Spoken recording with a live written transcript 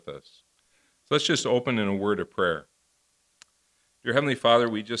us. So let's just open in a word of prayer. Dear Heavenly Father,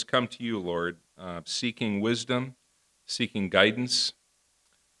 we just come to you, Lord, seeking wisdom, seeking guidance.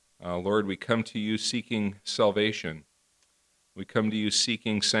 Lord, we come to you seeking salvation. We come to you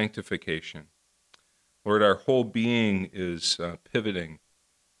seeking sanctification. Lord, our whole being is pivoting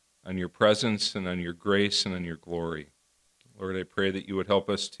on your presence and on your grace and on your glory. Lord, I pray that you would help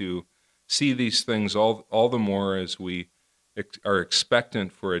us to see these things all the more as we are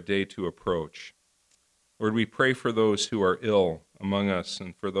expectant for a day to approach. Lord, we pray for those who are ill among us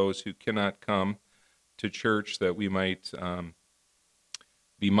and for those who cannot come to church, that we might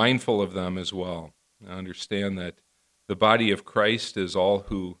be mindful of them as well. I understand that the body of Christ is all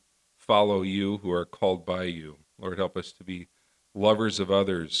who follow you, who are called by you. Lord, help us to be lovers of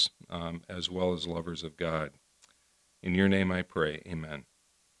others as well as lovers of God. In your name I pray, amen.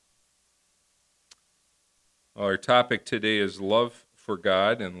 Our topic today is love for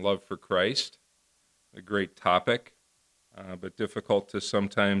God and love for Christ. A great topic, but difficult to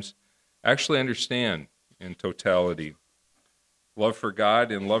sometimes actually understand in totality. Love for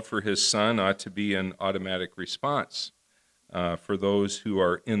God and love for his Son ought to be an automatic response for those who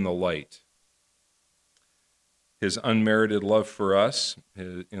are in the light. His unmerited love for us,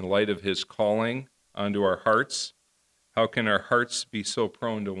 in light of his calling onto our hearts, how can our hearts be so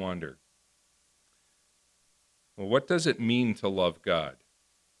prone to wander? Well, what does it mean to love God?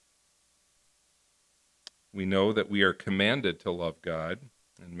 We know that we are commanded to love God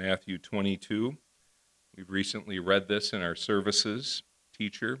in Matthew 22. We've recently read this in our services.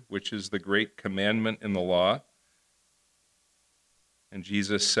 Teacher, which is the great commandment in the law? And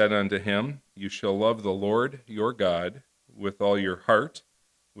Jesus said unto him, You shall love the Lord your God with all your heart,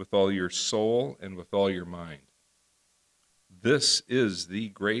 with all your soul, and with all your mind. This is the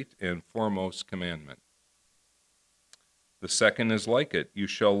great and foremost commandment. The second is like it. You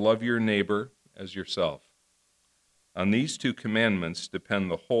shall love your neighbor as yourself. On these two commandments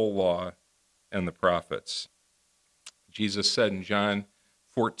depend the whole law and the prophets. Jesus said in John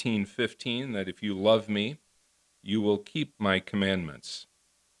 14:15 that if you love me, you will keep my commandments.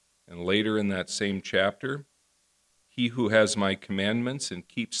 And later in that same chapter, he who has my commandments and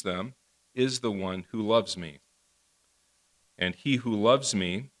keeps them is the one who loves me. And he who loves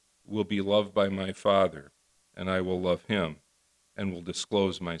me will be loved by my Father, and I will love him and will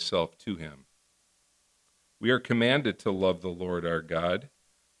disclose myself to him. We are commanded to love the Lord our God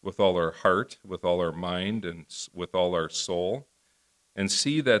with all our heart, with all our mind, and with all our soul, and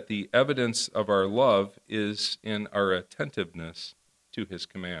see that the evidence of our love is in our attentiveness to his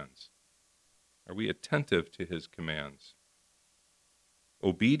commands. Are we attentive to his commands?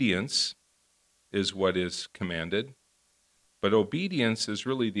 Obedience is what is commanded, but obedience is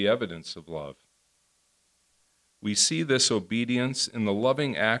really the evidence of love. We see this obedience in the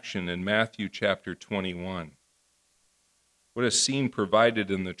loving action in Matthew chapter 21. What a scene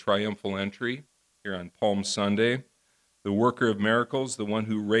provided in the triumphal entry here on Palm Sunday. The worker of miracles, the one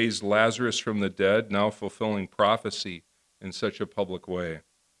who raised Lazarus from the dead, now fulfilling prophecy in such a public way.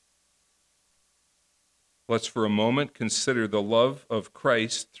 Let's for a moment consider the love of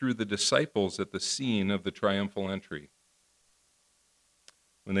Christ through the disciples at the scene of the triumphal entry.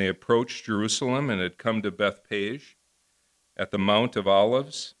 When they approached Jerusalem and had come to Bethphage at the Mount of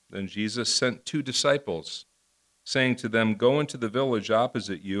Olives, then Jesus sent 2 disciples, saying to them, Go into the village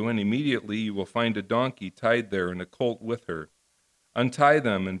opposite you, and immediately you will find a donkey tied there and a colt with her. Untie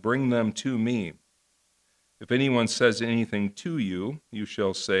them and bring them to me. If anyone says anything to you, you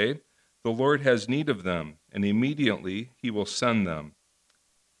shall say, The Lord has need of them, and immediately he will send them.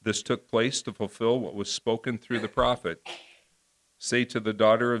 This took place to fulfill what was spoken through the prophet. Say to the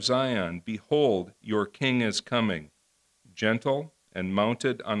daughter of Zion, Behold, your king is coming, gentle and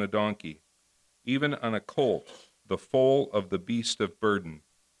mounted on a donkey, even on a colt, the foal of the beast of burden.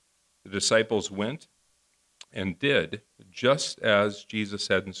 The disciples went and did just as Jesus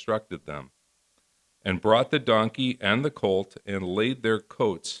had instructed them, and brought the donkey and the colt and laid their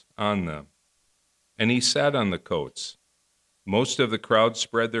coats on them. And he sat on the coats. Most of the crowd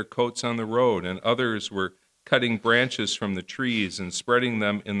spread their coats on the road, and others were cutting branches from the trees and spreading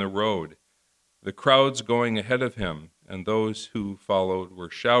them in the road. The crowds going ahead of him and those who followed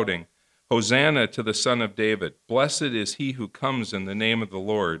were shouting, Hosanna to the Son of David. Blessed is he who comes in the name of the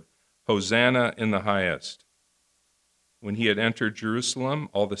Lord. Hosanna in the highest. When he had entered Jerusalem,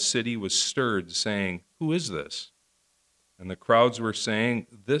 all the city was stirred, saying, Who is this? And the crowds were saying,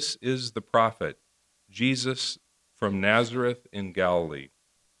 This is the prophet, Jesus from Nazareth in Galilee.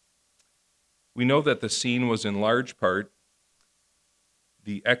 We know that the scene was in large part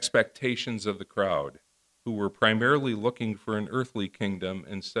the expectations of the crowd. who were primarily looking for an earthly kingdom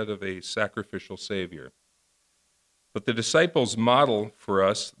instead of a sacrificial Savior. But the disciples model for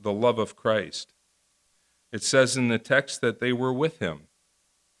us the love of Christ. It says in the text that they were with him.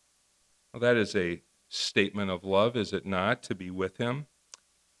 Well, that is a statement of love, is it not, to be with him?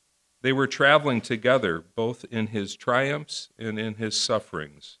 They were traveling together, both in his triumphs and in his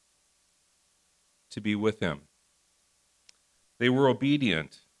sufferings, to be with him. They were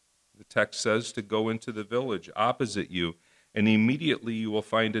obedient. The text says to go into the village opposite you, and immediately you will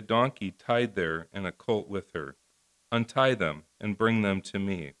find a donkey tied there and a colt with her. Untie them and bring them to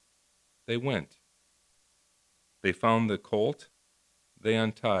me. They went. They found the colt, they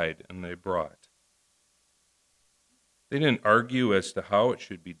untied, and they brought. They didn't argue as to how it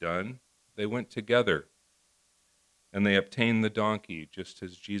should be done. They went together, and they obtained the donkey, just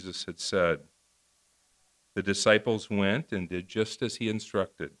as Jesus had said. The disciples went and did just as he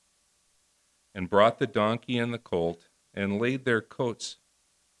instructed, and brought the donkey and the colt, and laid their coats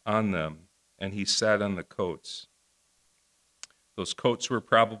on them, and he sat on the coats. Those coats were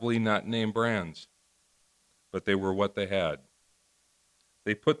probably not name brands, but they were what they had.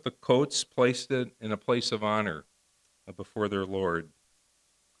 They put the coats, placed it in a place of honor before their Lord.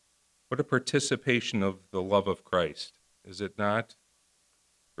 What a participation of the love of Christ, is it not?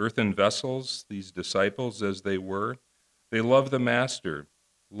 Earthen vessels, these disciples as they were, they love the Master,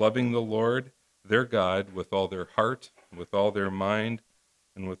 loving the Lord, their God, with all their heart, with all their mind,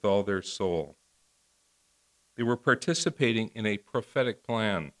 and with all their soul. They were participating in a prophetic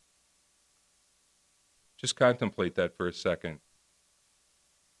plan. Just contemplate that for a second.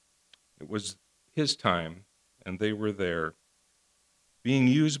 It was his time, and they were there, being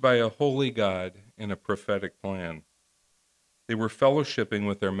used by a holy God in a prophetic plan. They were fellowshipping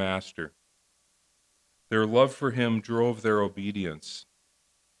with their Master. Their love for him drove their obedience.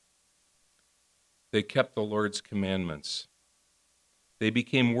 They kept the Lord's commandments. They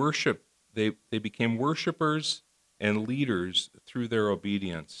became worshipers and leaders through their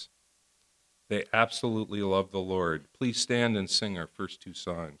obedience. They absolutely loved the Lord. Please stand and sing our first two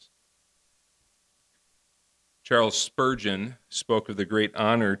songs. Charles Spurgeon spoke of the great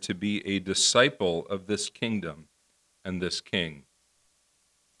honor to be a disciple of this kingdom and this king.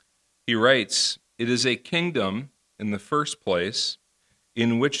 He writes, "It is a kingdom, in the first place,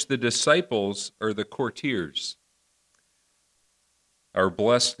 in which the disciples are the courtiers. Our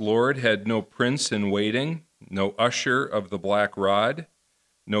blessed Lord had no prince in waiting, no usher of the black rod,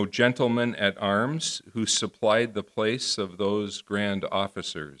 no gentleman at arms who supplied the place of those grand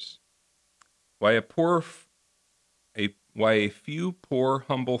officers. Why a few poor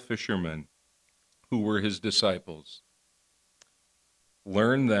humble fishermen who were his disciples.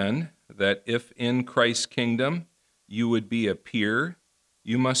 Learn then that if in Christ's kingdom you would be a peer,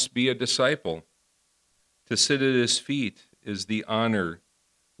 you must be a disciple. To sit at his feet is the honor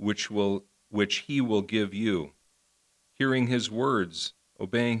which he will give you, hearing his words,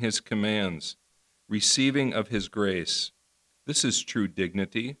 obeying his commands, receiving of his grace. This is true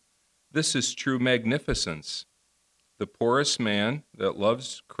dignity. This is true magnificence. The poorest man that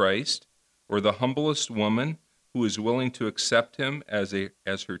loves Christ, or the humblest woman who is willing to accept him as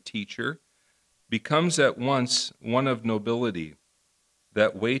her teacher, becomes at once one of nobility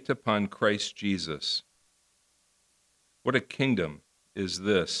that wait upon Christ Jesus. What a kingdom is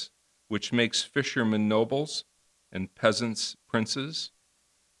this, which makes fishermen nobles and peasants princes,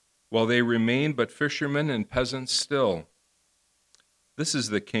 while they remain but fishermen and peasants still. This is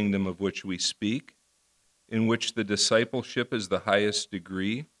the kingdom of which we speak, in which the discipleship is the highest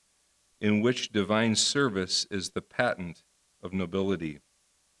degree, in which divine service is the patent of nobility.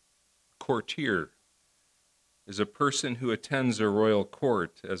 Courtier is a person who attends a royal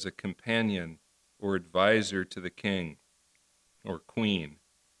court as a companion or advisor to the king or queen.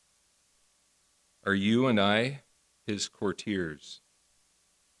 Are you and I his courtiers?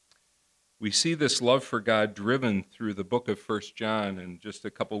 We see this love for God driven through the book of 1 John, and just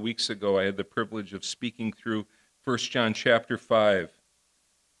a couple weeks ago I had the privilege of speaking through 1 John chapter 5.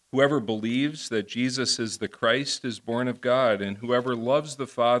 Whoever believes that Jesus is the Christ is born of God, and whoever loves the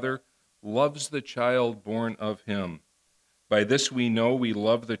Father loves the child born of him. By this we know we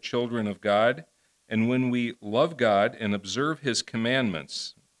love the children of God, and when we love God and observe his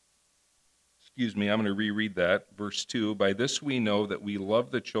commandments, I'm going to reread that, verse 2. By this we know that we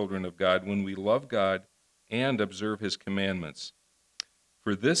love the children of God when we love God and observe his commandments.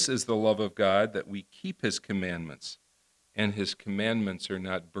 For this is the love of God, that we keep his commandments, and his commandments are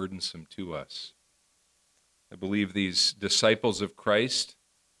not burdensome to us. I believe these disciples of Christ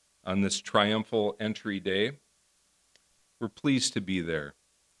on this triumphal entry day were pleased to be there.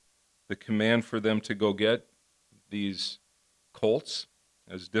 the command for them to go get these colts,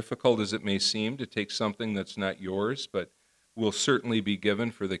 as difficult as it may seem to take something that's not yours, but will certainly be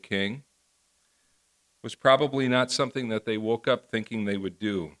given for the king, was probably not something that they woke up thinking they would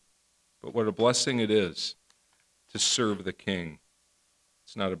do. But what a blessing it is to serve the king.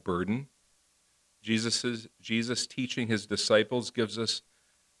 It's not a burden. Jesus teaching his disciples gives us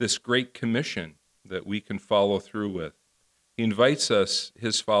this great commission that we can follow through with. He invites us,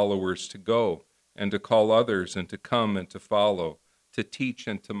 his followers, to go and to call others and to come and to follow, to teach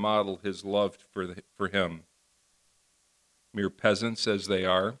and to model his love for him. Mere peasants as they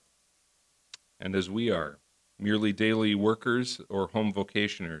are, and as we are, merely daily workers or home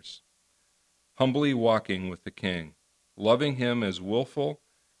vocationers, humbly walking with the King, loving him as we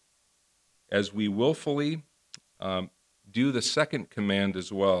willfully do the second command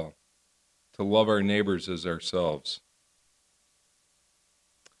as well, to love our neighbors as ourselves.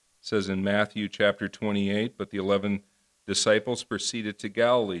 It says in Matthew chapter 28, but the 11 disciples proceeded to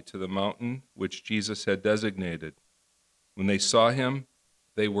Galilee, to the mountain which Jesus had designated. When they saw him,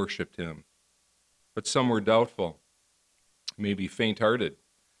 they worshipped him. But some were doubtful, maybe faint-hearted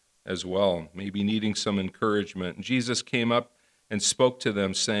as well, maybe needing some encouragement. And Jesus came up and spoke to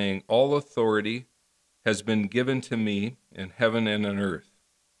them, saying, all authority has been given to me in heaven and on earth.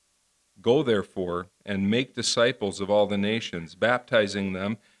 Go, therefore, and make disciples of all the nations, baptizing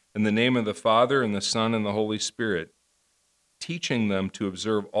them in the name of the Father and the Son and the Holy Spirit, teaching them to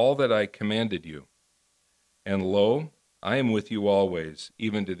observe all that I commanded you. And lo, I am with you always,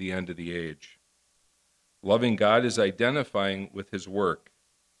 even to the end of the age. Loving God is identifying with his work.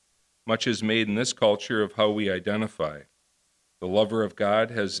 Much is made in this culture of how we identify. The lover of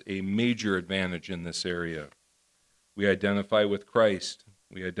God has a major advantage in this area. We identify with Christ.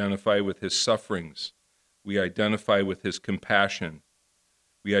 We identify with his sufferings. We identify with his compassion.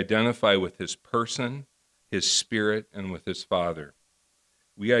 We identify with his person, his spirit, and with his Father.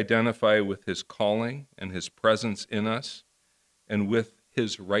 We identify with his calling and his presence in us, and with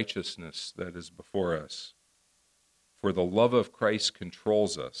his righteousness that is before us. For the love of Christ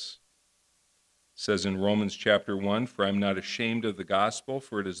controls us. It says in Romans chapter 1, for I am not ashamed of the gospel,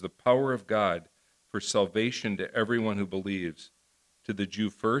 for it is the power of God for salvation to everyone who believes, to the Jew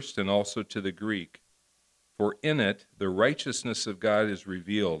first and also to the Greek. For in it the righteousness of God is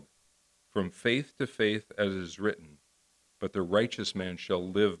revealed, from faith to faith as is written, but the righteous man shall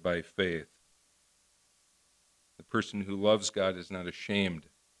live by faith. The person who loves God is not ashamed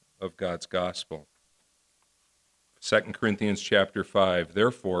of God's gospel. 2 Corinthians chapter 5,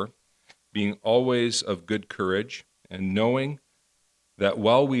 therefore, being always of good courage, and knowing that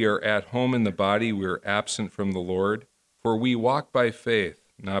while we are at home in the body, we are absent from the Lord, for we walk by faith,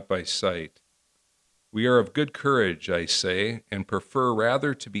 not by sight. We are of good courage, I say, and prefer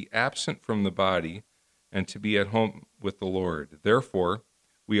rather to be absent from the body and to be at home with the Lord. Therefore,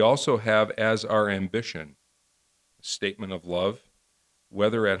 we also have as our ambition, a statement of love,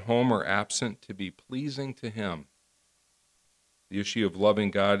 whether at home or absent, to be pleasing to him. The issue of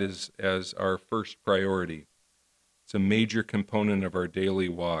loving God is as our first priority. It's a major component of our daily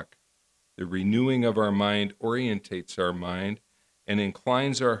walk. The renewing of our mind orientates our mind and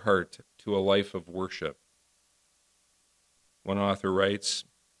inclines our heart to a life of worship. One author writes,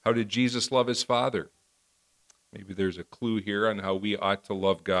 how did Jesus love his Father? Maybe there's a clue here on how we ought to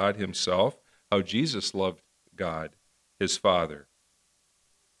love God himself, how Jesus loved God, his Father.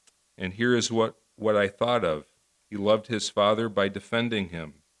 And here is what I thought of. He loved his Father by defending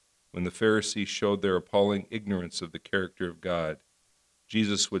him. When the Pharisees showed their appalling ignorance of the character of God,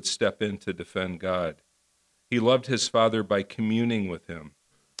 Jesus would step in to defend God. He loved his Father by communing with him.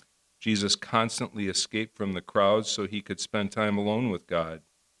 Jesus constantly escaped from the crowds so he could spend time alone with God.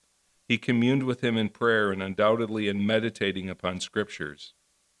 He communed with him in prayer and undoubtedly in meditating upon scriptures.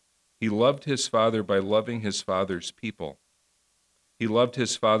 He loved his Father by loving his Father's people. He loved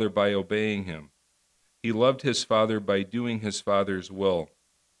his Father by obeying him. He loved his Father by doing his Father's will.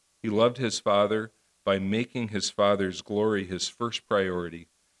 He loved his Father by making his Father's glory his first priority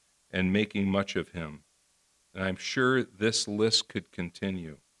and making much of him. And I'm sure this list could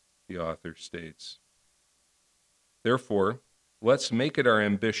continue, the author states. Therefore, let's make it our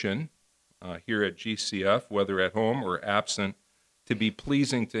ambition here at GCF, whether at home or absent, to be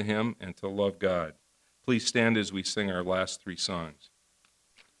pleasing to him and to love God. Please stand as we sing our last three songs.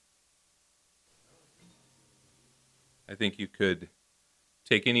 I think you could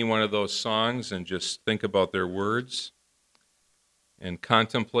take any one of those songs and just think about their words and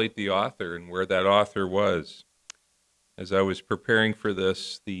contemplate the author and where that author was. As I was preparing for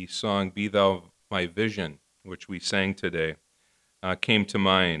this, the song Be Thou My Vision, which we sang today, came to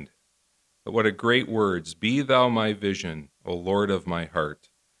mind. But what a great words. Be thou my vision, O Lord of my heart.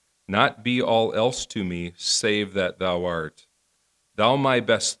 Not be all else to me, save that thou art. Thou my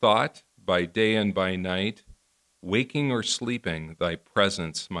best thought, by day and by night, waking or sleeping, thy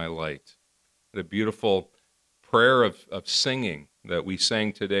presence my light. What a beautiful prayer of singing that we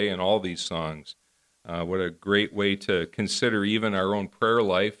sang today in all these songs. What a great way to consider even our own prayer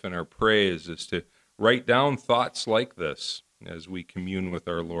life and our praise is to write down thoughts like this as we commune with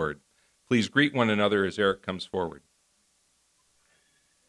our Lord. Please greet one another as Eric comes forward.